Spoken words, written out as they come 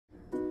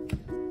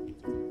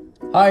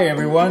Hi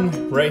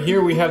everyone, right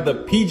here we have the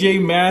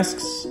PJ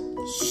Masks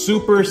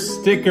Super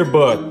Sticker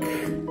Book.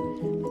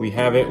 We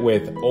have it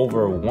with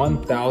over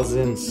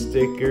 1,000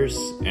 stickers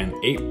and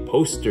 8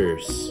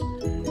 posters.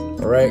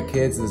 Alright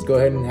kids, let's go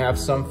ahead and have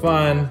some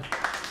fun.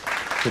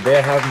 Today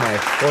I have my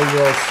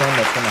 4-year-old son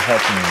that's going to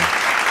help me.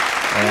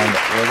 And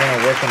we're going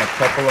to work on a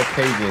couple of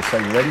pages.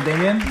 Are you ready,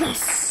 Damien?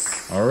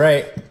 Yes.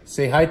 Alright,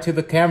 say hi to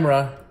the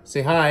camera.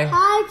 Say hi.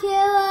 Hi,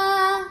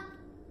 Kayla.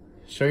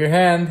 Show your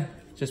hand.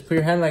 Just put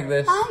your hand like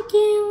this. Hi,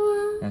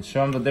 Kayla. And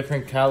show them the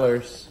different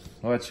colors.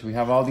 Watch, we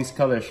have all these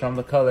colors. Show them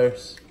the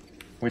colors.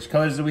 Which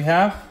colors do we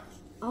have?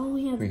 Oh,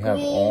 we have We have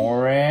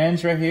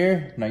orange right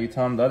here. Now you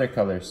tell them the other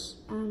colors.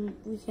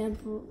 We have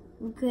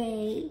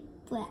gray,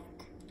 black,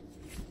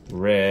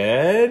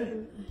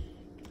 Red.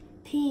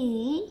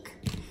 pink,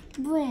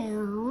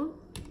 brown.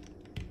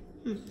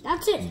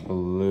 That's it.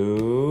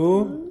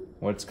 Blue.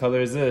 What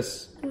color is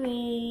this?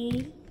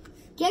 Gray,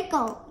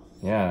 gecko.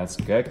 Yeah, that's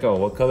gecko.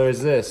 What color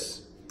is this?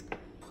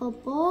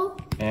 Purple,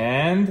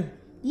 And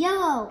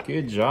yellow.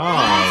 good job.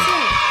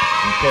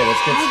 That's Okay,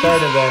 let's get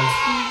started then.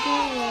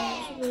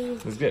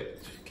 it. Let's get.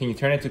 Can you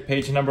turn it to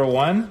page number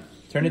 1?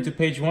 Turn it to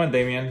page 1,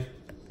 Damien.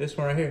 This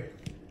one right here.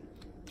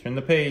 Turn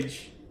the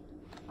page.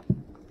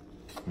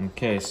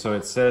 Okay, so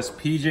it says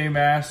PJ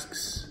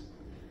Masks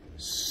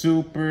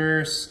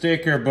Super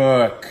Sticker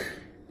Book.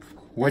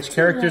 Which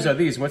characters are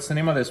these? What's the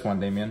name of this one,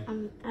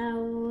 Damien?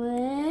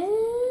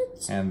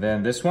 Alex, And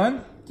then this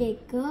one?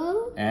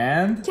 Gekko,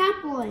 And?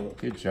 Catboy.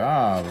 Good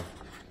job.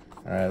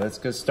 All right, let's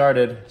get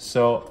started.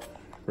 So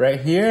right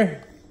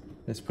here,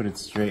 let's put it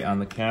straight on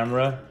the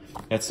camera.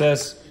 It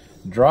says,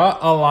 draw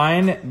a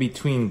line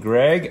between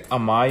Greg,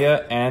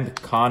 Amaya, and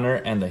Connor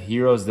and the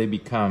heroes they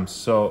become.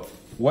 So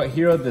what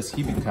hero does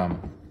he become?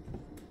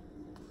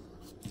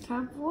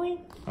 Catboy.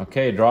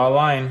 Okay, draw a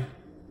line.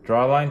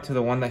 Draw a line to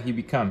the one that he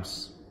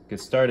becomes. Get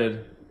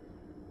started.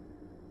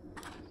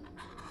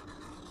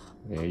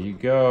 There you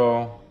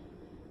go.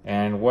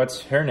 And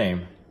what's her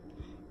name?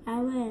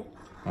 Alex,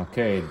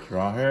 Okay,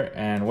 draw her.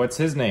 And what's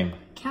his name?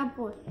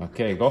 Catboy.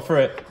 Okay, go for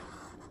it.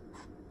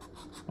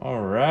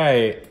 All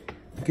right.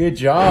 Good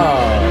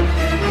job.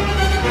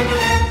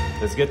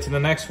 Let's get to the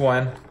next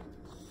one.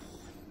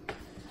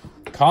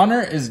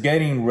 Connor is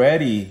getting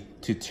ready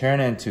to turn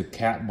into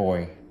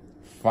Catboy.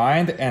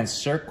 Find and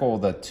circle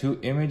the 2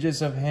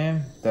 images of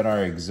him that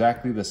are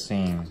exactly the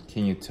same.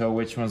 Can you tell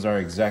which ones are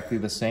exactly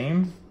the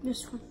same?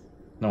 This one.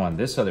 No, on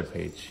this other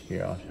page.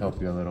 Here, I'll help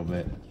you a little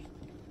bit.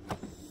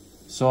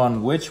 So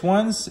on which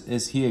ones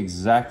is he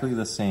exactly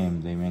the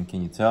same, Damien?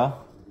 Can you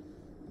tell?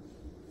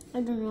 I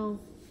don't know.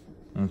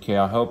 Okay,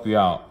 I'll help you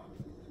out.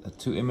 The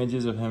 2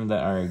 images of him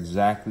that are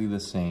exactly the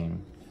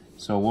same.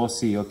 So we'll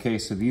see. Okay,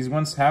 so these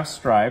ones have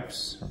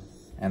stripes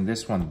and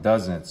this one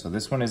doesn't. So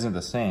this one isn't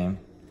the same.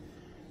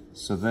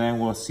 So then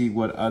we'll see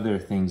what other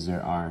things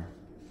there are.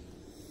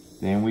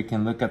 Then we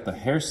can look at the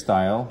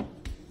hairstyle,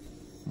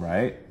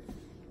 right?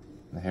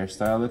 The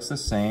hairstyle looks the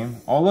same.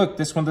 Oh, look,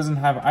 this one doesn't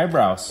have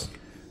eyebrows.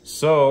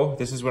 So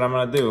this is what I'm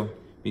gonna do.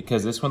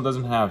 Because this one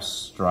doesn't have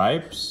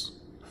stripes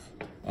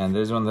and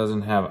this one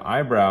doesn't have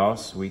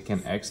eyebrows, we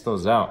can X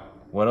those out.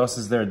 What else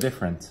is there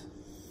different?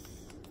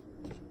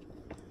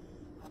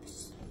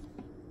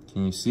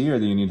 Can you see or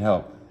do you need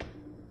help?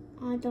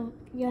 I don't.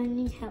 Yeah, I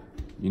need help.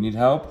 You need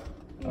help?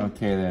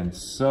 Okay then,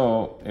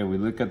 so if we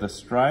look at the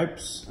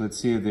stripes, let's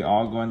see if they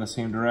all go in the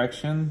same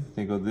direction.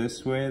 They go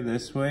this way,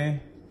 this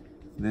way,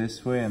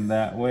 this way, and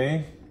that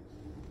way.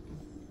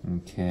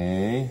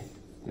 Okay,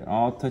 they're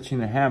all touching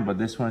the hand, but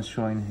this one's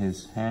showing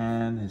his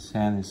hand, his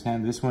hand, his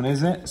hand. This one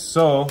isn't,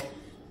 so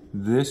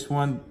this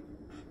one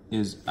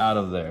is out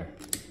of there.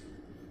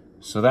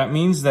 So that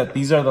means that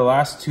these are the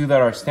last 2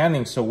 that are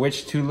standing. So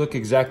which 2 look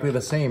exactly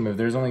the same? If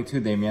there's only 2,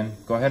 Damien,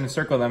 go ahead and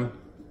circle them.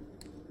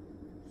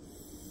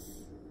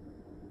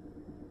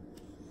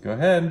 Go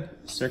ahead,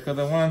 circle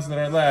the ones that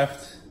are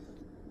left.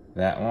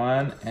 That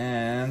one,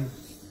 and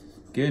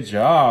good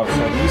job. So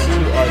these 2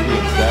 are the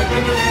exact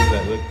images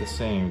that look the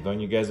same. Don't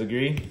you guys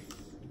agree?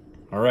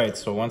 All right,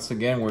 so once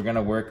again, we're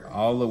gonna work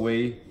all the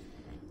way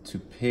to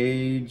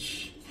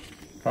page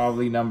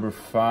probably number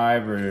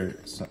 5, or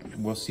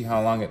we'll see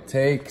how long it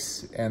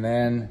takes, and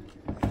then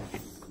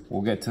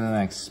we'll get to the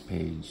next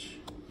page.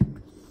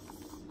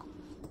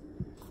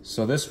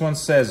 So this one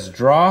says,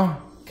 draw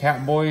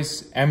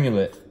Catboy's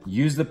amulet.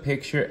 Use the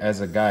picture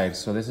as a guide.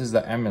 So this is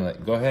the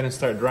amulet. Go ahead and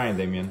start drawing,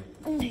 Damien.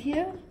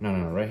 Here?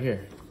 No, right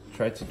here.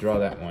 Try to draw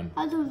that one.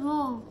 I don't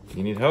know.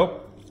 You need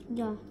help?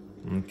 Yeah.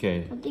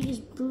 Okay. I think it's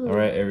blue. All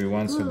right,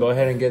 everyone. So go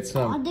ahead and get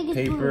some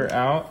paper blue.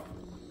 out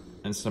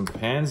and some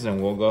pens,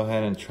 and we'll go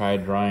ahead and try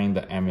drawing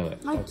the amulet.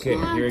 Okay,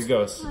 here it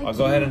goes. I'll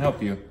go ahead and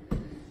help you.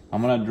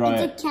 I'm gonna draw it.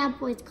 It's a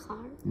Catboy's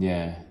card.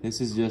 Yeah,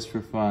 this is just for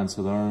fun.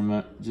 So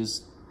don't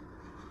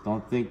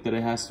think that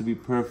it has to be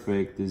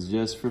perfect. It's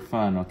just for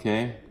fun,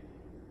 okay?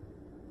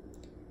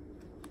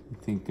 I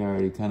think I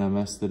already kind of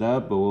messed it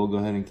up, but we'll go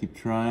ahead and keep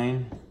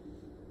trying.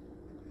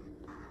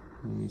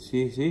 Let me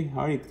see, I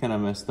already kind of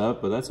messed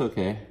up, but that's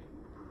okay.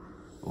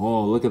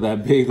 Oh, look at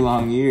that big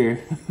long ear.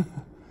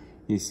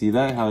 You see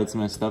that, how it's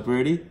messed up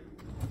already?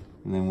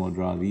 And then we'll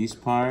draw these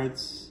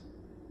parts.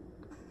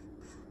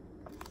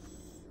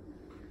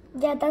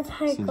 Yeah, that's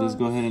how it So goes. just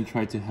go ahead and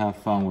try to have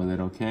fun with it,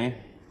 okay?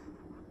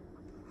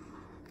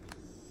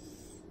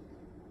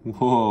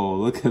 Whoa,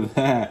 look at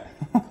that.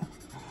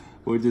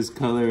 We'll just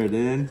color it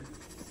in.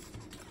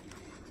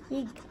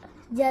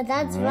 Yeah,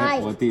 that's All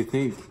right. What do you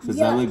think? Does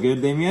that look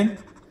good, Damien?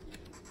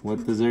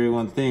 What does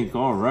everyone think?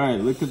 All right,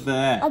 look at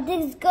that. I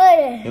think it's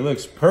good. It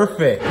looks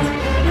perfect.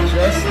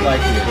 Just like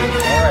it.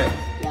 All right,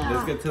 Yeah.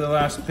 let's get to the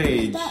last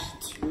page.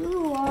 That's too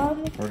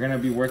long. We're gonna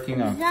be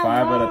working on It's not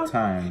 5 at long. a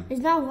time.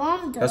 It's not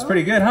long though. That's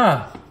pretty good,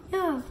 huh?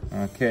 Yeah.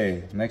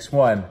 Okay, next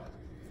one.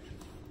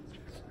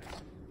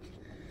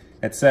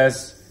 It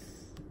says,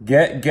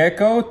 get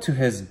Gekko to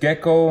his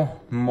Gekko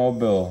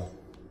mobile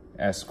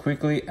as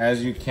quickly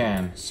as you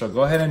can. So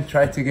go ahead and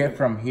try to get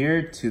from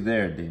here to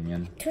there,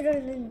 Damien. To the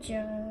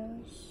ninjas.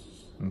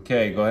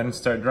 Okay, go ahead and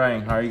start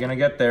drawing. How are you gonna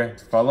get there?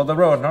 Follow the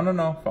road.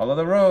 No. Follow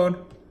the road.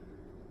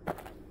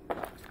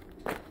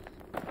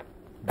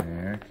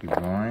 There, keep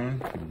going,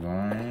 keep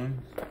going.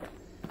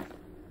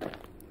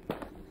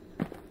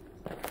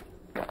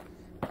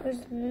 Where's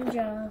the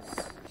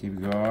ninjas?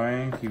 Keep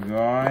going, keep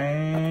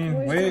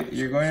going. Wait,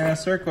 you're going in a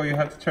circle. You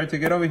have to try to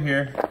get over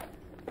here.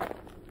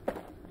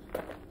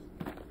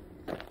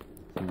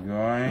 Keep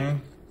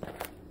going.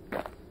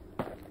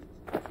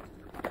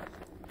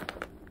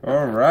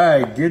 All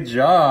right, good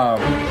job.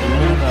 You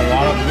moved a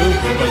lot of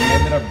loops, but you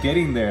ended up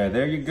getting there.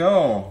 There you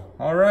go.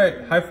 All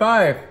right, high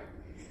five.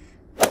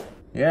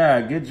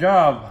 Yeah, good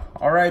job.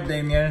 All right,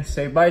 Damien,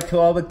 say bye to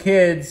all the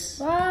kids.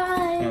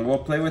 Bye. And we'll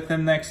play with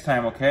them next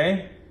time,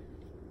 okay?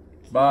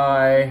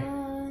 Bye.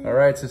 All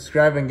right,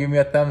 subscribe and give me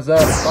a thumbs up.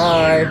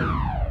 Bye.